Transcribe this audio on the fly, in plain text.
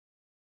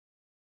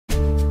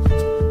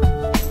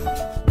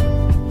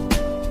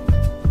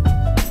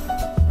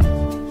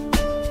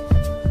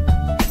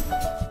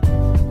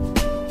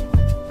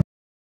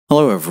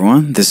Hello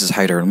everyone, this is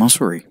Haider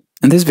Al-Mansury.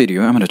 In this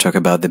video, I'm going to talk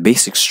about the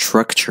basic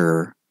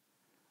structures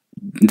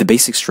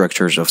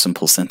of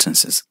simple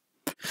sentences.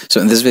 So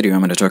in this video,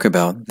 I'm going to talk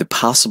about the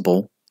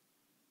possible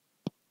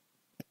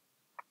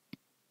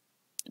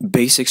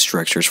basic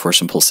structures for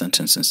simple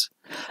sentences.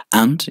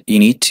 And you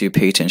need to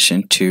pay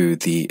attention to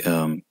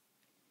the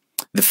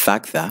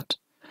fact that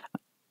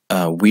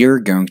we are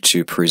going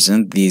to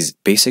present these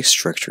basic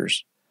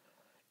structures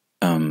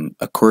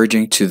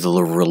according to the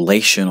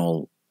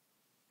relational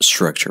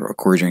structure,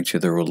 according to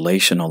the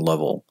relational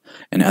level.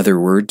 In other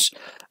words,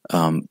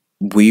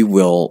 we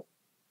will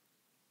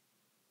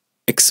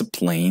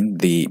explain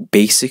the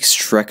basic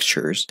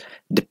structures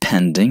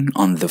depending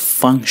on the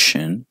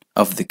function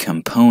of the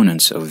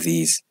components of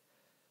these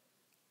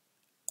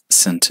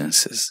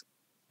sentences.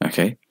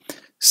 Okay,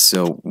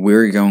 so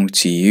we're going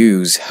to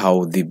use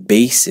how the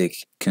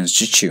basic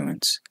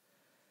constituents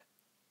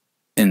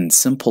in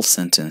simple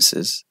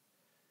sentences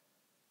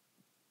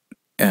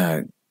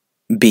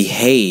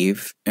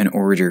behave in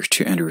order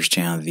to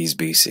understand these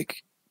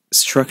basic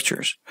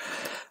structures.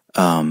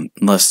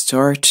 Let's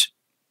start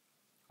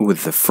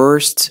with the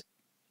first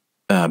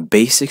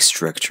basic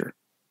structure.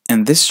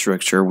 In this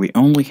structure, we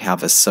only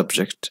have a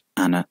subject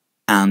and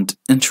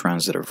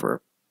intransitive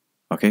verb.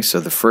 Okay, so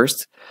the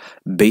first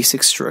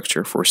basic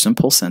structure for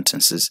simple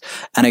sentences,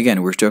 and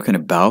again, we're talking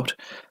about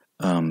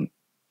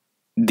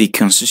the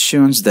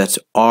constituents that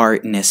are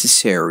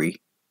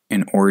necessary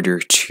in order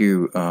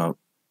to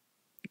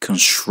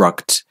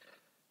construct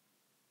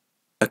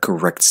a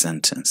correct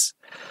sentence.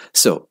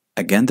 So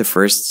again, the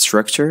first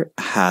structure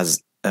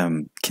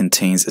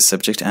contains a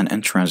subject and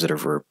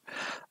intransitive verb.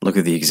 Look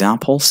at the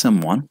example.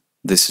 Someone,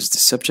 this is the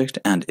subject,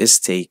 and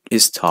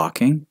is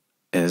talking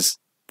is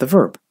the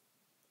verb.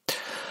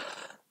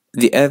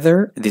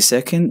 The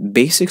second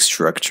basic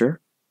structure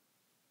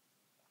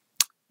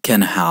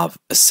can have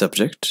a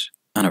subject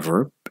and a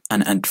verb,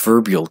 an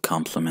adverbial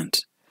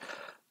complement.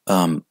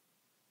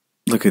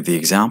 Look at the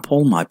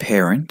example. My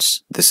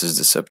parents, this is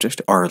the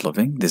subject, are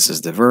living, this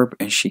is the verb,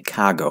 in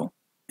Chicago.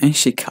 In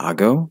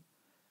Chicago,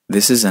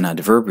 this is an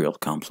adverbial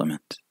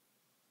complement.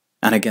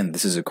 And again,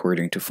 this is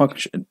according to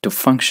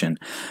function,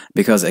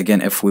 because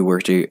again, if we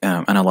were to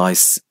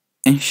analyze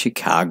in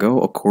Chicago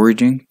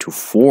according to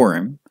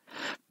form,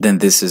 then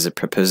this is a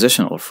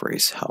prepositional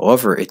phrase.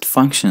 However, it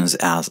functions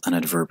as an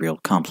adverbial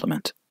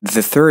complement.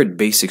 The third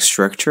basic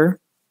structure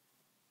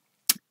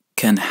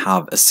can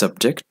have a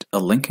subject, a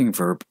linking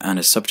verb, and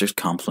a subject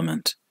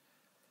complement.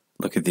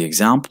 Look at the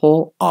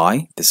example.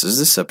 I, this is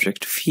the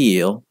subject,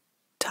 feel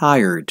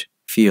tired.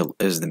 Feel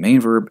is the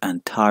main verb,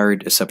 and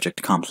tired is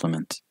subject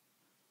complement.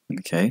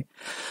 Okay.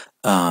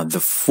 The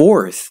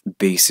fourth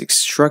basic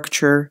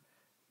structure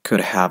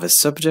could have a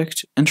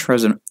subject,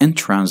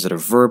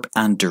 intransitive verb,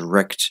 and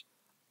direct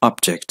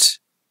object.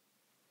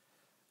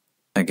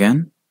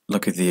 Again,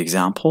 look at the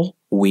example.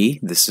 We,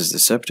 this is the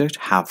subject,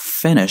 have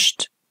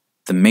finished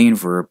the main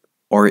verb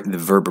or the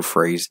verb or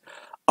phrase,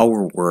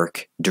 our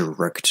work,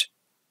 direct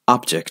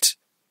object.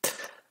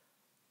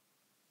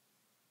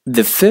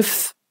 The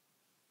fifth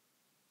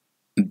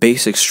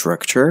basic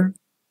structure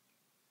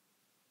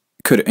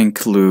could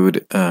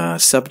include a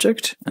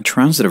subject, a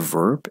transitive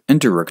verb,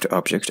 indirect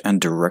object,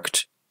 and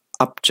direct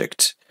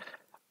object.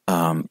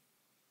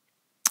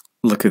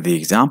 Look at the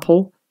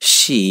example.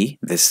 She,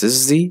 this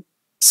is the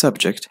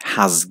subject,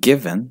 has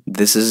given,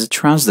 this is a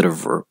transitive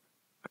verb.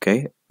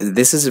 Okay,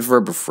 this is a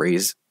verb or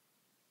phrase,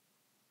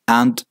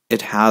 and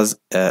it has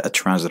a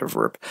transitive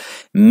verb.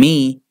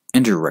 Me,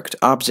 indirect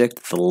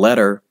object, the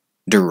letter,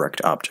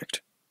 direct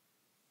object.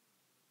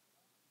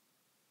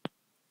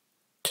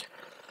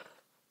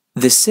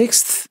 The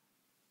sixth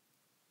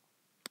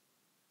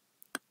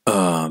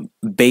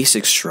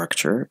basic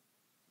structure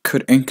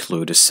could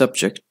include a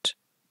subject,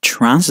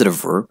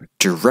 transitive verb,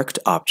 direct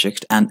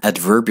object, and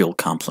adverbial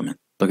complement.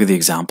 Look at the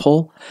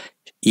example.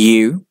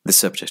 You, the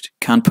subject,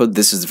 can put,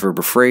 this is the verb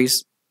or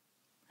phrase.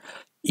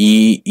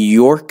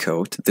 Your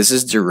coat, this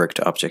is direct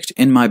object,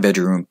 in my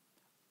bedroom,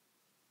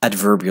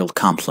 adverbial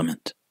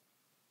complement.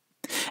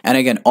 And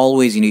again,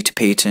 always you need to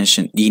pay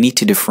attention, you need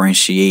to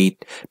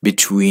differentiate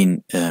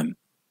between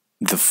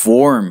the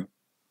form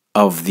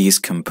of these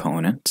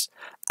components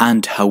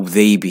and how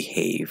they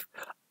behave,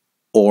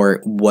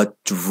 or what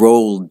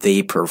role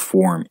they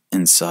perform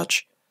in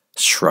such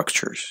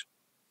structures.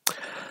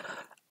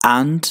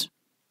 And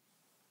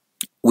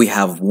we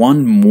have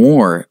one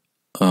more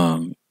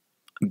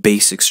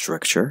basic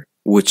structure,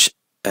 which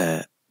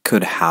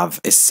could have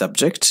a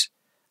subject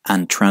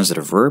and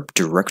transitive verb,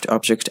 direct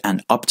object,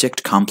 and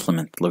object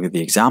complement. Look at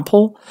the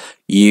example.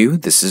 You,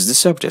 this is the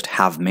subject,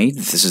 have made,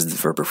 this is the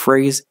verb or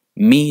phrase.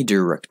 Me,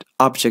 direct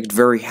object,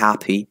 very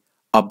happy,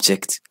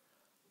 object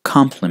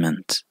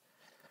complement.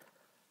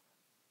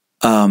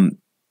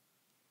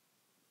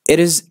 It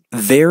is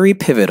very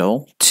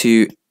pivotal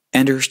to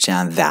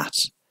understand that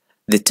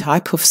the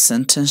type of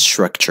sentence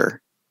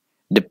structure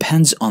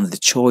depends on the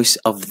choice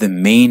of the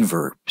main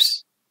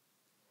verbs.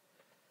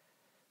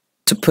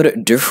 To put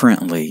it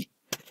differently,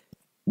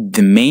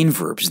 the main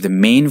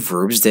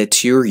verbs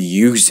that you're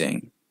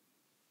using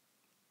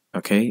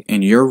okay,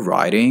 in your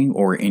writing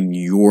or in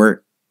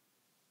your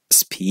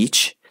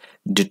speech,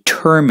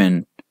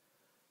 determine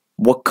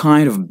what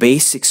kind of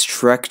basic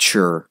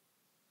structure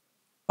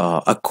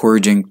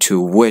according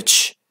to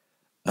which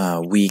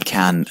we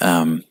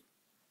can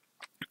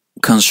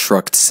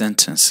construct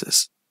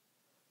sentences.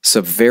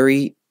 So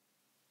very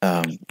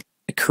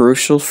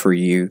crucial for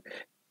you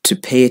to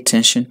pay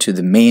attention to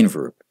the main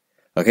verb,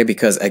 okay?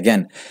 Because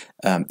again,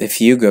 if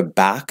you go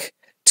back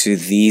to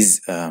these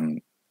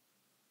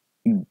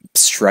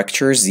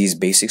structures, these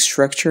basic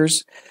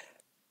structures,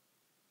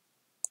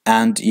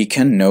 and you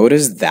can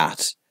notice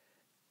that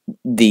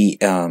the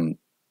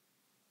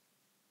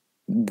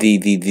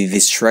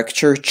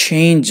structure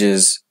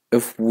changes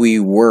if we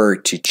were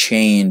to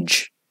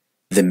change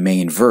the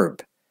main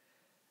verb.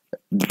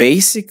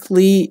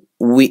 Basically,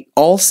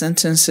 all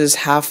sentences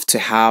have to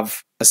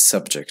have a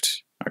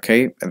subject,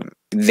 okay?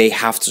 They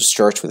have to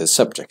start with a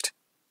subject.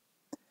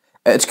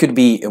 It could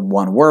be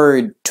one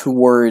word, two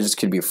words, it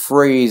could be a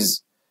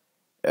phrase,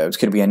 it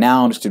could be a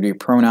noun, it could be a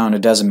pronoun,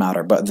 it doesn't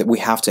matter, but we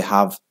have to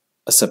have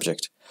a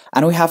subject.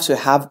 And we have to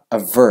have a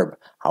verb.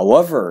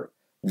 However,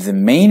 the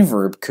main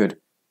verb could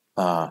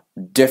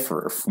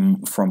differ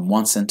from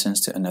one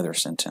sentence to another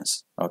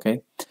sentence,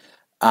 okay?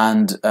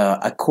 And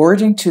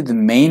according to the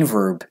main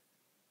verb,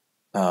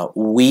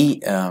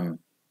 we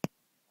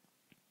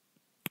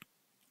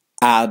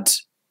add,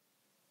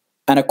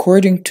 and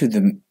according to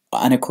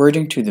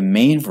the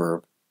main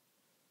verb,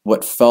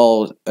 what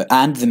follows,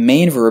 and the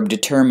main verb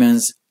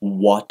determines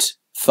what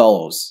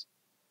follows.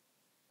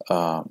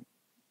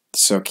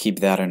 So keep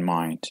that in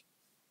mind.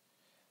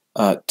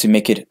 To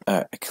make it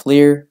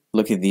clear,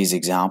 look at these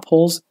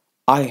examples.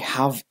 I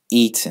have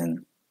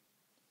eaten.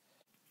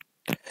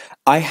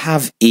 I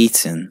have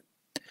eaten.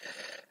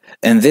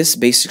 In this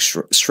basic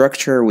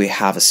structure, we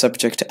have a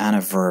subject and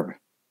a verb.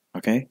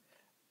 Okay?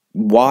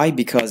 Why?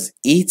 Because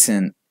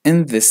eaten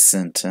in this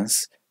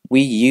sentence,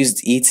 we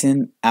used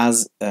eaten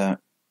as an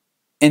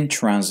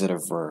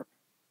intransitive verb.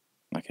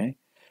 Okay?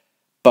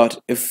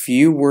 But if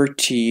you were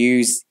to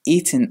use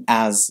eaten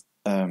as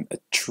a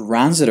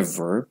transitive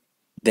verb,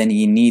 then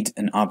you need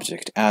an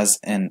object, as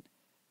in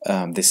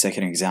the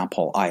second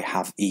example, I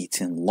have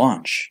eaten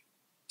lunch.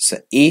 So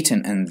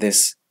eaten in the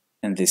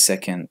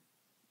second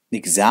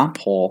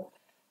example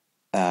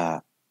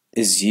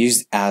is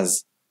used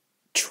as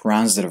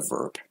transitive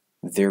verb.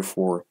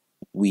 Therefore,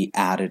 we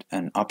added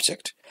an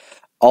object.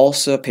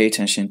 Also, pay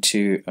attention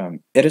to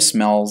it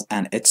smells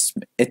and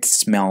it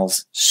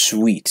smells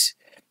sweet.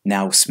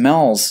 Now,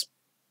 smells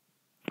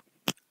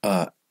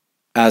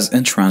as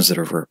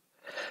intransitive verb.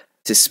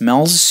 It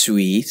smells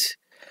sweet.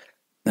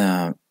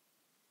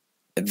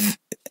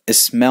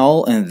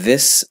 Smell in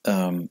this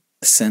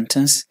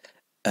sentence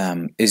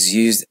is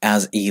used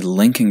as a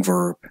linking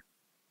verb.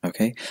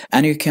 Okay,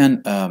 and you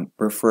can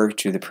refer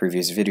to the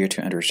previous video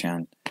to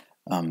understand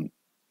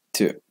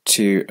to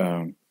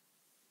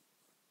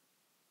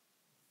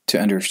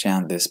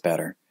understand this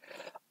better.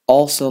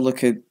 Also,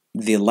 look at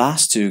the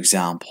last two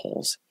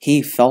examples.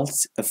 He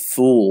felt a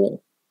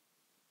fool.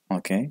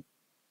 Okay,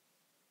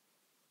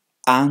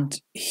 and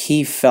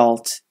he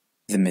felt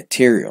the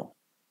material.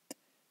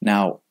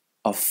 Now,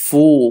 a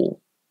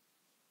fool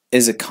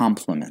is a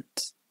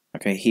compliment.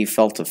 Okay, he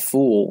felt a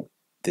fool.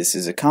 This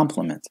is a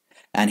compliment.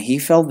 And he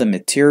felt the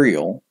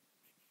material.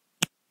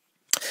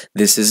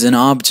 This is an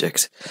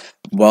object.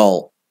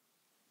 Well,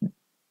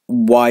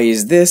 why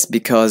is this?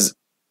 Because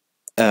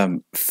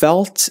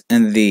felt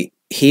in the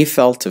he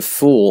felt a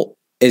fool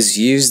is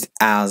used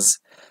as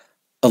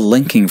a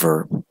linking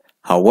verb.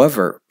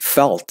 However,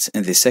 felt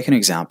in the second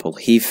example,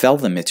 he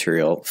felt the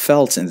material.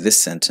 Felt in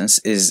this sentence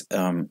is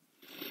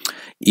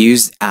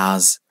used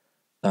as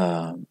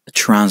a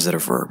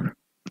transitive verb.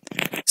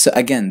 So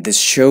again, this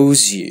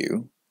shows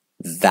you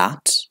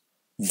that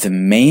the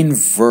main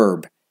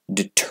verb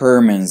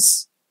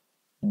determines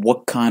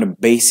what kind of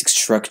basic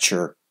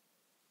structure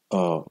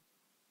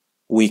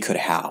we could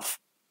have.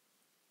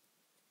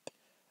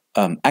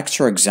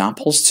 Extra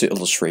examples to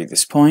illustrate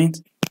this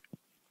point.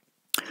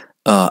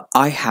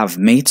 I have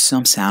made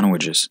some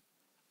sandwiches.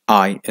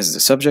 I is the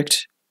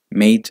subject.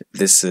 Made,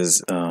 this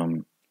is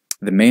the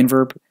main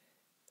verb.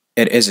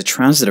 It is a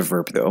transitive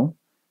verb though.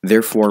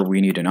 Therefore,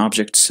 we need an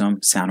object,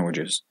 some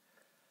sandwiches.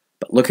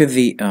 But look at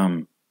the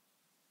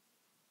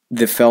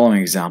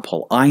following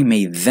example. I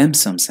made them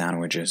some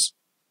sandwiches.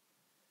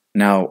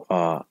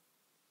 Now,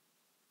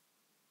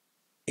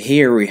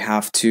 here we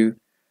have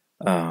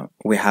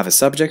a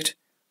subject,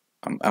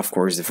 of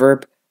course the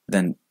verb,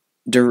 then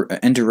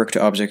indirect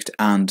object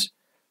and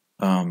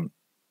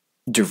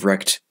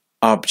direct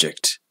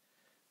object.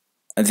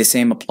 The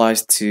same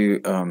applies to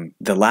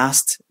the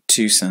last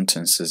two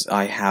sentences.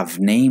 I have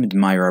named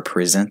my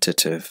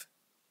representative,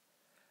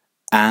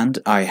 and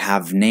I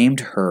have named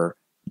her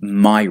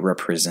my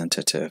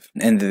representative.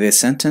 In this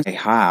sentence,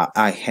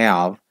 I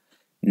have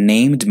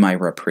named my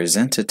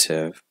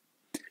representative.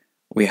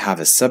 We have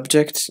a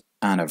subject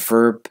and a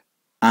verb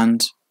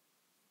and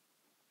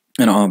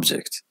an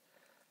object.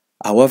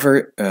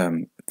 However,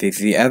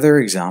 The other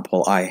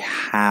example, I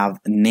have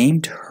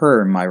named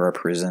her my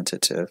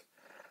representative.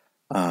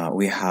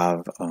 We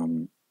have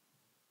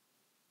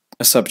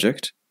a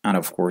subject and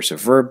of course a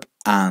verb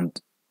and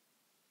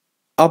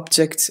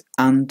object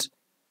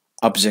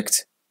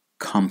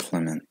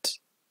complement.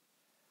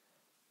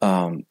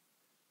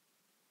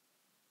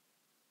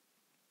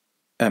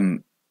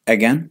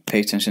 Again, pay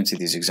attention to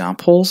these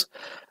examples.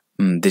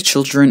 The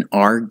children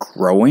are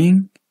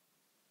growing.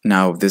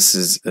 Now this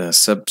is a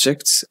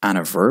subject and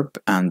a verb,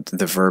 and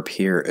the verb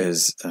here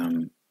is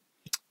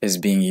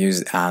being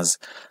used as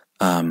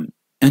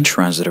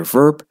intransitive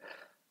verb.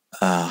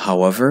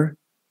 However,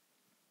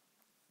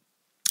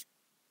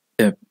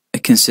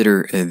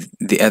 consider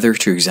the other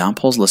two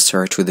examples. Let's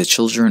start with the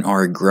children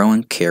are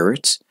growing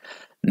carrots.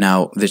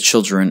 Now the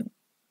children,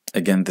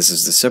 again, this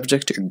is the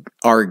subject,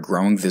 are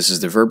growing, this is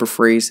the verb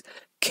phrase.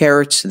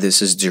 Carrots,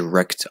 this is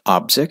direct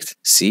object,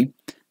 see?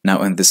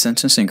 Now in the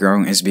sentence, and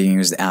growing is being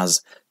used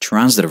as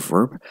transitive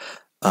verb.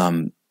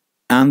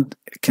 And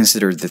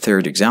consider the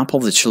third example,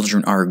 the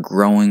children are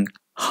growing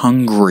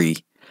hungry.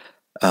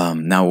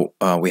 Now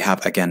we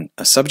have again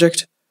a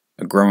subject,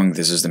 growing,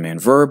 this is the main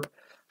verb.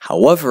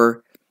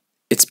 However,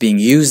 it's being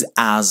used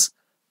as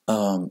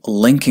a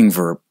linking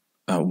verb.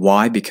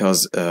 Why?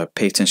 Because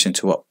pay attention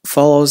to what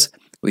follows.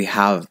 We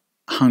have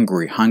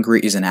hungry. Hungry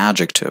is an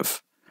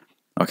adjective.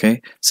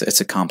 Okay, so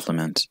it's a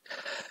complement.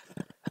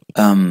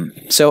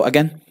 So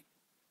again,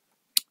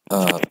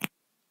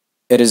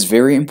 it is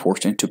very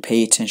important to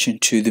pay attention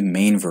to the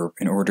main verb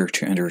in order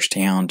to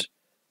understand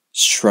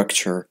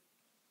structure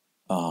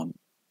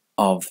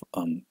of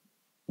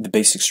the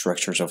basic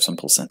structures of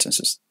simple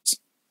sentences.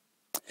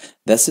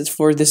 That's it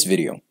for this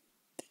video.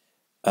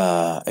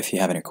 If you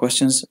have any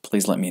questions,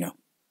 please let me know.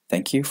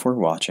 Thank you for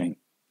watching.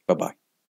 Bye-bye.